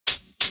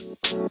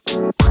What's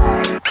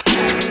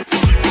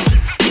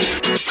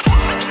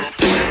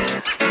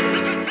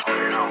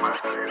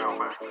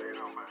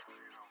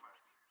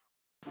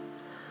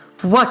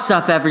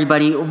up,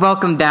 everybody?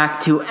 Welcome back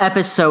to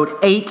episode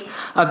 8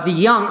 of the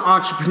Young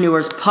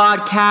Entrepreneurs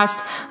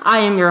Podcast. I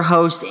am your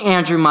host,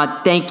 Andrew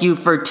Mott. Thank you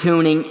for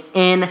tuning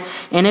in.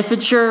 And if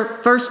it's your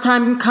first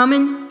time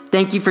coming,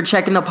 thank you for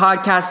checking the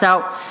podcast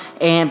out.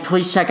 And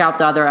please check out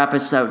the other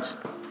episodes.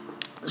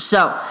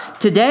 So,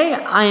 today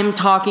I am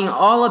talking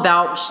all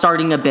about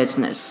starting a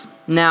business.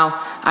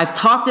 Now, I've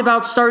talked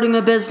about starting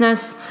a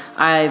business.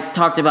 I've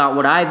talked about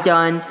what I've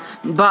done.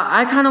 But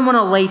I kind of want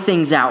to lay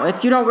things out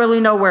if you don't really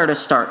know where to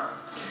start.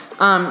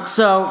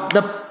 So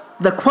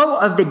the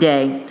quote of the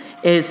day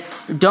is,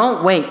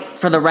 "Don't wait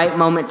for the right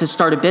moment to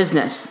start a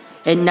business.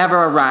 It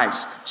never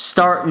arrives.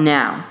 Start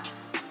now."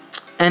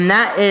 And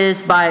that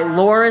is by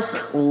Loris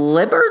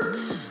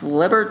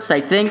Liberts,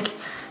 I think.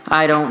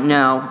 I don't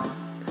know.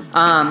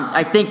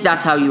 I think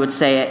that's how you would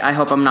say it. I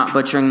hope I'm not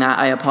butchering that.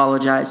 I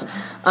apologize.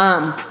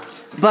 So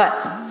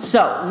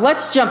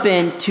let's jump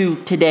into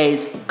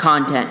today's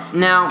content.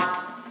 Now,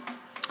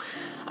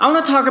 I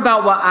want to talk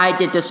about what I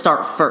did to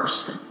start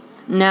first.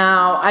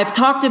 Now, I've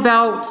talked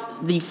about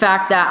the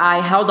fact that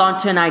I held on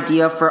to an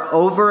idea for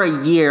over a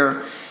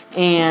year,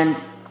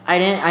 and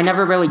I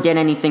never really did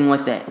anything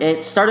with it.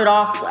 It started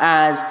off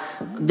as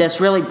this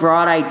really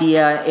broad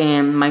idea,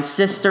 and my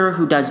sister,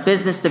 who does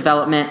business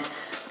development,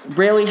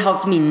 really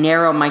helped me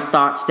narrow my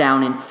thoughts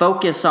down and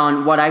focus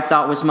on what I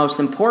thought was most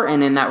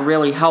important, and that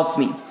really helped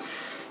me.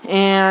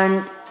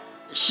 And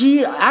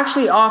she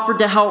actually offered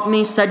to help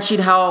me, said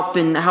she'd help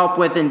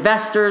with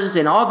investors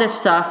and all this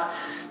stuff,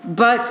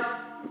 but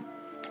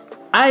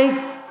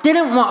I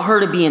didn't want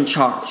her to be in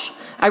charge.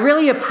 I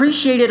really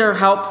appreciated her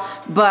help,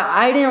 but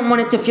I didn't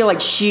want it to feel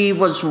like she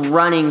was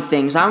running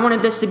things. I wanted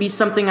this to be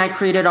something I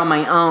created on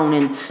my own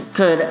and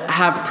could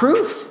have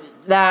proof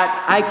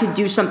that I could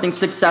do something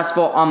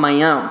successful on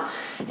my own.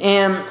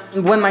 And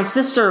when my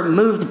sister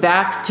moved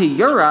back to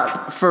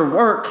Europe for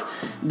work,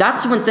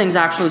 that's when things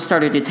actually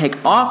started to take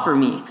off for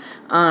me.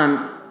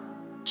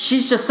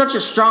 She's just such a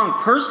strong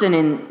person,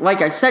 and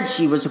like I said,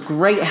 she was a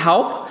great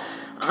help.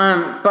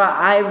 But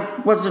I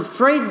was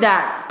afraid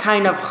that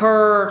kind of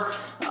her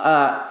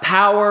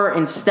power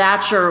and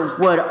stature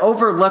would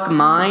overlook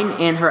mine,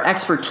 and her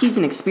expertise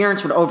and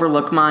experience would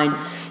overlook mine,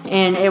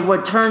 and it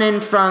would turn in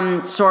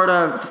from sort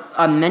of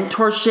a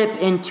mentorship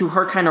into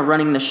her kind of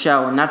running the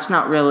show, and that's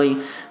not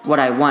really what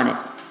I wanted.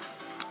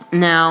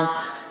 Now,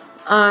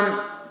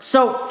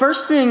 so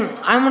first thing,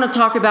 I want to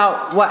talk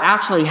about what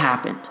actually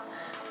happened.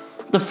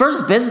 The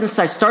first business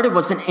I started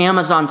was an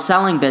Amazon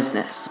selling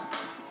business,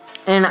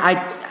 and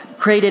I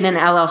created an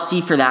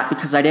LLC for that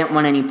because I didn't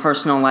want any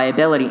personal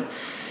liability.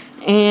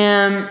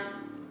 And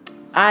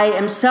I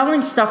am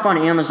selling stuff on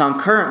Amazon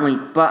currently,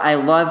 but I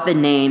love the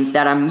name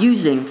that I'm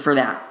using for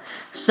that.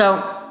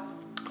 So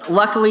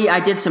luckily, I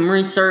did some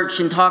research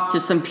and talked to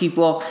some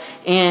people,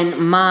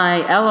 and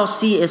my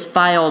LLC is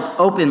filed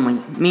openly,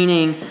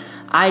 meaning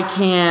I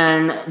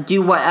can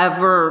do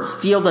whatever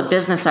field of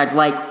business I'd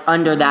like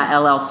under that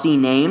LLC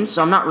name.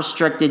 So I'm not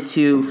restricted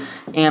to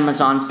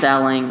Amazon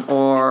selling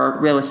or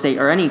real estate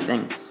or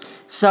anything.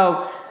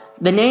 So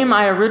the name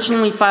I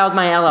originally filed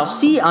my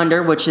LLC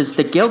under, which is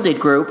the Gilded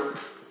Group,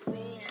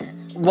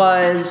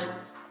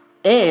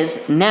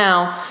 is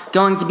now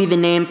going to be the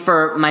name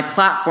for my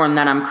platform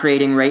that I'm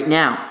creating right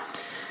now.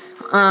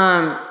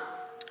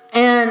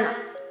 And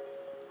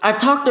I've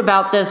talked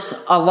about this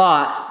a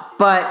lot,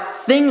 but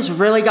things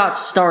really got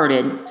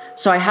started.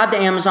 So I had the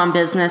Amazon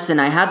business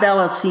and I had the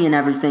LLC and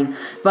everything,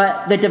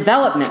 but the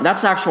development,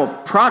 that's the actual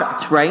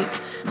product,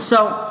 right?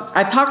 So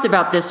I've talked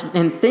about this,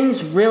 and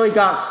things really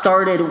got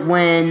started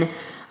when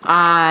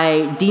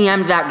I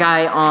DM'd that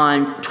guy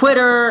on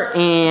Twitter,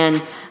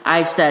 and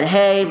I said,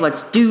 hey,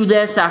 let's do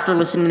this after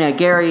listening to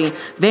Gary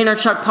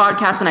Vaynerchuk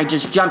podcast, and I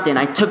just jumped in.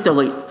 I took the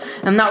leap.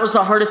 And that was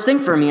the hardest thing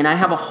for me, and I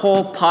have a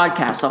whole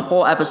podcast, a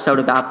whole episode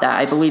about that.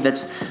 I believe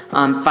it's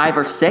 5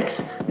 or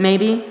 6,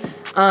 maybe.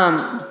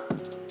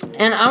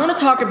 And I want to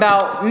talk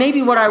about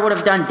maybe what I would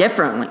have done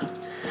differently.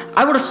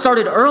 I would have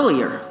started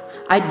earlier.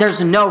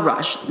 There's no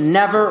rush.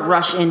 Never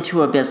rush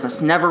into a business.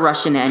 Never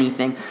rush into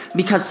anything.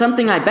 Because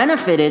something I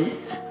benefited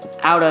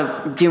out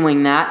of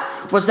doing that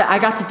was that I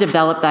got to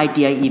develop the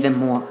idea even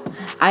more.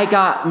 I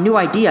got new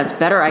ideas,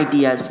 better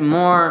ideas,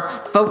 more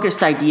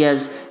focused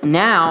ideas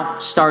now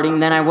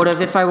starting than I would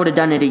have if I would have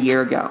done it a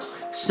year ago.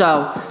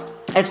 So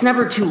it's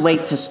never too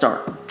late to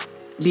start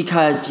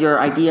because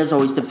your idea is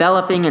always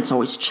developing. It's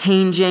always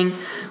changing.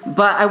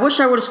 But I wish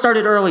I would have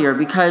started earlier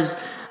because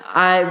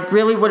I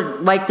really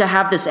would like to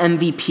have this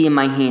MVP in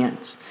my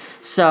hands.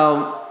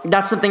 So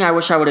that's something I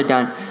wish I would have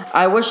done.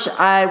 I wish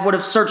I would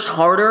have searched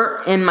harder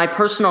in my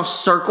personal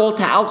circle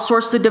to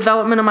outsource the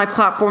development of my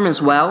platform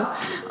as well.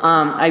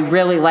 I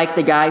really like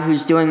the guy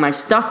who's doing my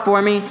stuff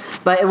for me,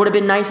 but it would have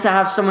been nice to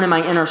have someone in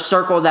my inner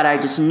circle that I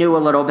just knew a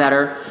little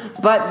better.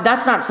 But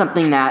that's not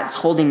something that's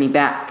holding me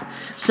back.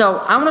 So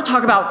I want to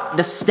talk about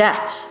the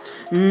steps.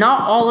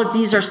 Not all of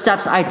these are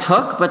steps I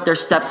took, but they're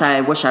steps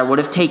I wish I would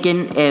have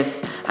taken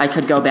if I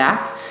could go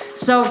back.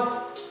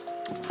 So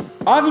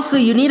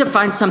obviously you need to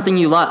find something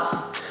you love.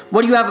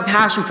 What do you have a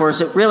passion for?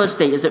 Is it real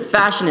estate? Is it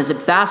fashion? Is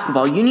it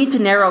basketball? You need to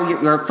narrow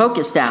your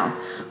focus down.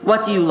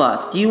 What do you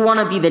love? Do you want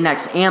to be the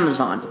next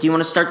Amazon? Do you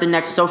want to start the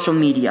next social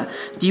media?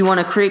 Do you want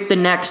to create the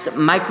next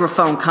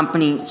microphone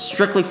company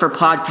strictly for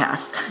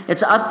podcasts?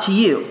 It's up to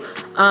you.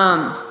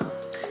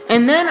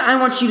 And then I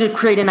want you to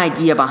create an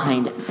idea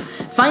behind it.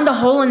 Find a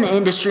hole in the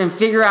industry and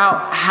figure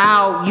out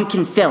how you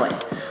can fill it.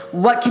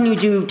 What can you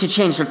do to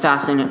change the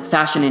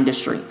fashion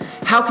industry?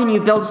 How can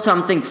you build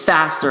something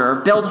faster,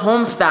 or build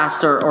homes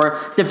faster, or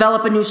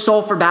develop a new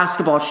sole for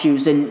basketball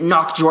shoes and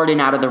knock Jordan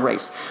out of the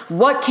race?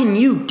 What can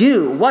you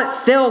do? What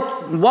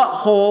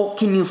hole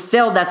can you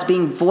fill that's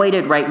being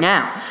voided right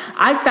now?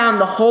 I found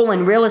the hole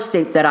in real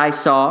estate that I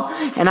saw,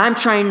 and I'm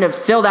trying to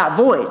fill that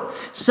void.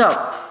 So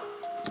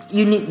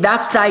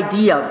that's the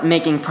idea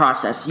making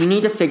process. You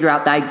need to figure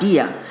out the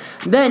idea.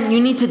 Then you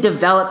need to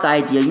develop the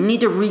idea. You need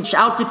to reach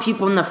out to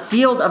people in the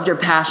field of your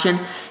passion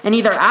and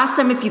either ask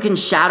them if you can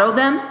shadow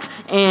them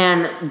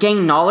and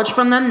gain knowledge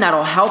from them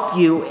that'll help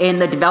you in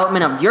the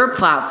development of your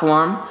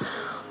platform.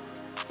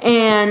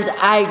 And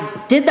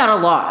I did that a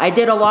lot. I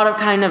did a lot of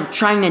kind of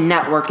trying to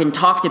network and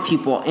talk to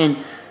people.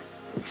 And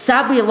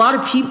sadly, a lot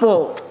of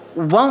people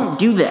won't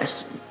do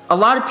this. A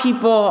lot of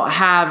people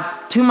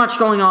have too much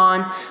going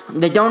on.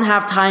 They don't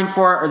have time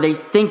for it, or they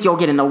think you'll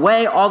get in the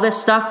way, all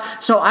this stuff.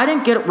 So I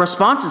didn't get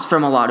responses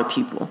from a lot of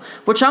people,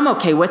 which I'm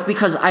okay with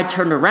because I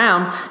turned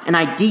around and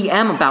I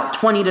DM about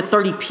 20 to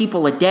 30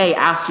 people a day,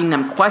 asking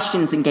them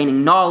questions and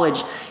gaining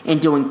knowledge and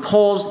doing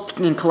polls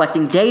and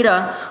collecting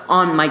data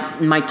on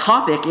my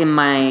topic in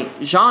my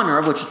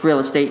genre, which is real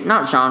estate,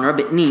 not genre,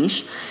 but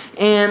niche.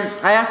 And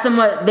I asked them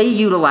what they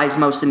utilize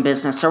most in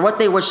business or what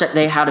they wish that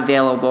they had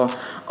available,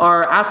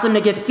 or ask them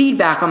to give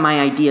feedback on my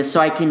ideas so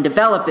I can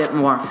develop it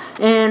more.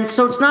 And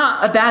so it's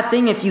not a bad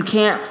thing if you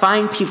can't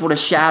find people to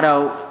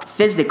shadow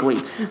physically,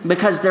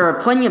 because there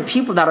are plenty of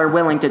people that are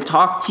willing to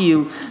talk to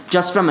you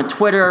just from a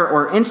Twitter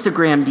or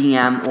Instagram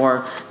DM,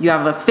 or you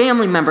have a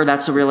family member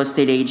that's a real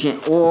estate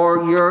agent,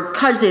 or your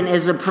cousin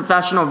is a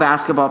professional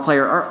basketball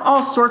player, or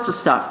all sorts of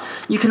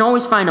stuff. You can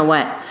always find a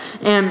way.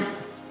 And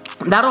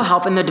that'll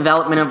help in the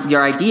development of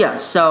your idea.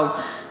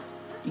 So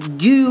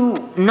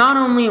you not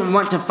only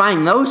want to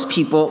find those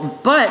people,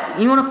 but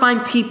you want to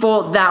find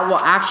people that will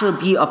actually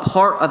be a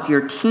part of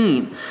your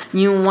team.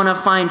 You want to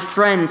find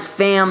friends,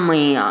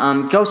 family,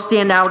 go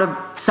stand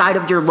outside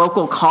of your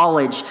local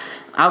college,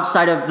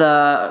 outside of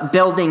the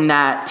building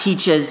that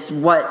teaches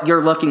what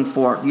you're looking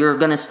for. You're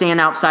going to stand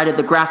outside of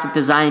the graphic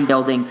design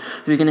building.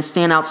 You're going to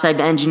stand outside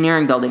the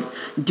engineering building.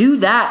 Do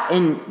that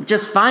and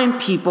just find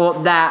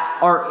people that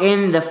are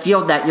in the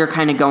field that you're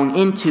kind of going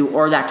into,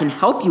 or that can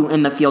help you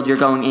in the field you're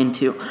going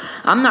into.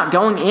 I'm not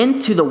going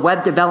into the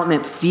web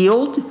development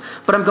field,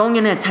 but I'm going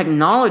in a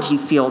technology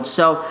field.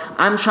 So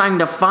I'm trying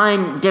to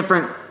find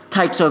different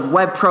types of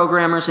web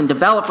programmers and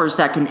developers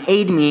that can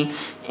aid me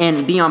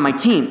and be on my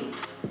team.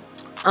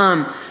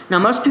 Now,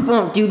 most people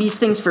don't do these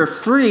things for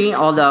free,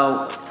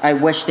 although I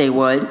wish they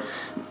would.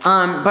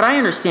 But I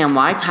understand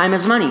why. Time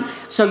is money.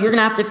 So you're going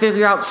to have to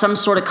figure out some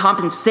sort of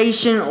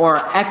compensation or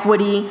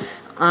equity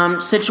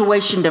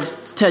situation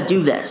to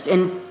do this.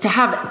 And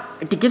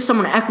to give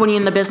someone equity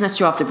in the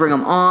business, you have to bring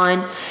them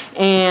on.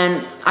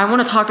 And I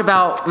want to talk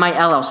about my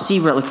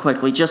LLC really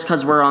quickly, just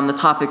because we're on the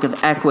topic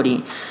of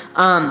equity.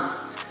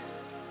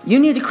 You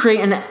need to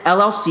create an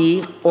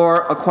LLC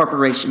or a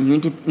corporation.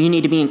 You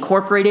need to be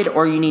incorporated,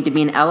 or you need to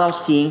be an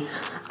LLC.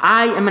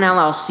 I am an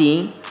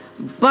LLC,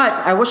 but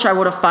I wish I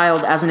would have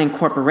filed as an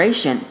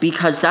incorporation,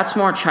 because that's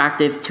more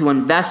attractive to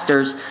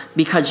investors,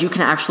 because you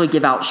can actually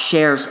give out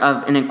shares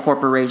of an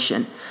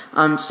incorporation.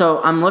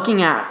 So I'm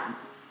looking at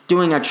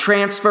doing a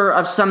transfer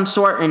of some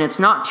sort, and it's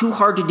not too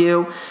hard to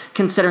do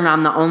considering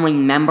I'm the only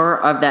member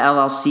of the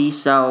LLC,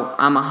 so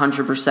I'm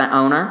 100%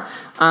 owner.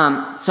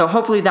 So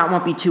hopefully that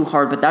won't be too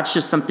hard, but that's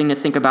just something to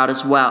think about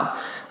as well.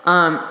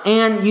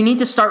 And you need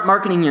to start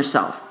marketing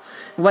yourself,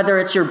 whether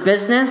it's your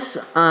business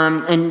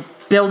and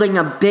building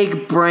a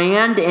big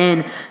brand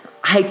and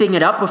hyping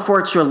it up before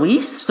it's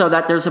released so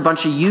that there's a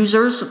bunch of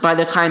users by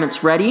the time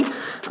it's ready.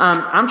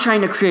 I'm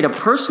trying to create a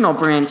personal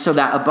brand so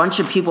that a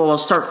bunch of people will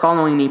start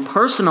following me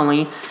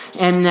personally,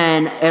 and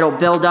then it'll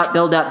build up,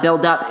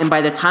 and by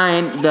the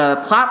time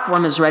the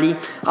platform is ready,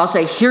 I'll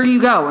say, here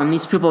you go, and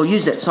these people will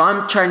use it. So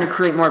I'm trying to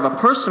create more of a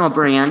personal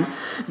brand,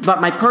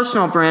 but my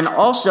personal brand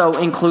also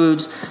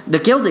includes the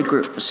Gilded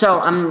Group. So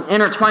I'm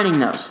intertwining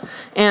those.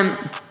 And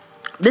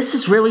this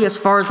is really as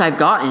far as I've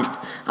gotten.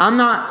 I'm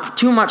not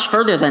too much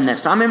further than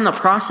this. I'm in the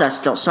process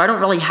still, so I don't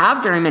really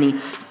have very many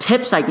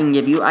tips I can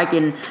give you. I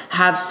can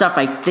have stuff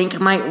I think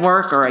might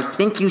work or I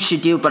think you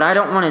should do, but I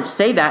don't want to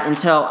say that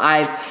until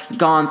I've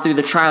gone through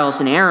the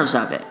trials and errors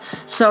of it.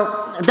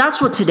 So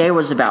that's what today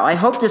was about. I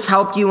hope this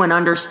helped you in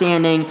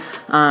understanding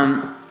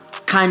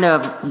kind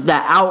of the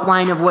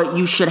outline of what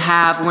you should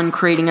have when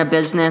creating a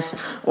business,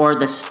 or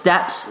the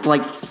steps,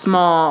 like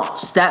small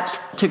steps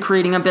to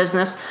creating a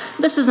business.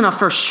 This isn't a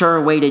for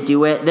sure way to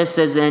do it. This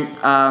isn't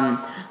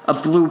a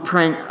a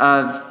blueprint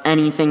of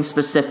anything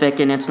specific,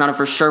 and it's not a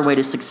for sure way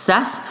to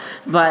success,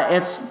 but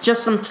it's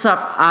just some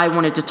stuff I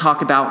wanted to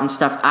talk about and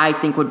stuff I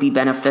think would be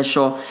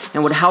beneficial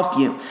and would help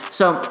you.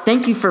 So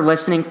thank you for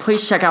listening.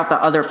 Please check out the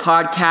other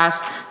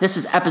podcasts. This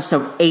is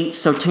episode 8,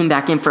 so tune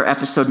back in for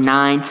episode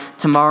 9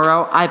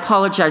 tomorrow. I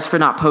apologize for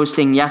not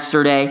posting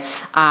yesterday.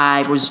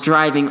 I was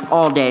driving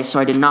all day, so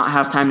I did not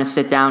have time to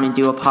sit down and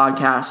do a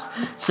podcast.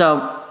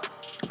 So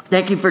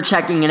thank you for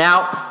checking it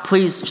out.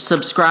 Please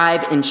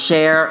subscribe and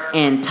share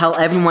and tell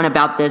everyone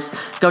about this.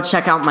 Go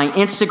check out my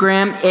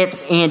Instagram.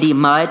 It's Andy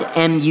Mudd,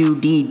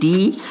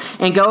 M-U-D-D.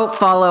 And go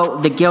follow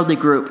the Gilded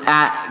Group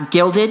at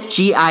Gilded,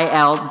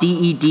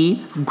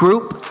 G-I-L-D-E-D,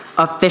 Group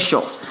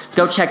Official.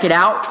 Go check it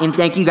out. And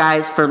thank you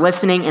guys for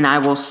listening. And I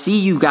will see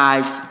you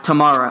guys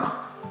tomorrow.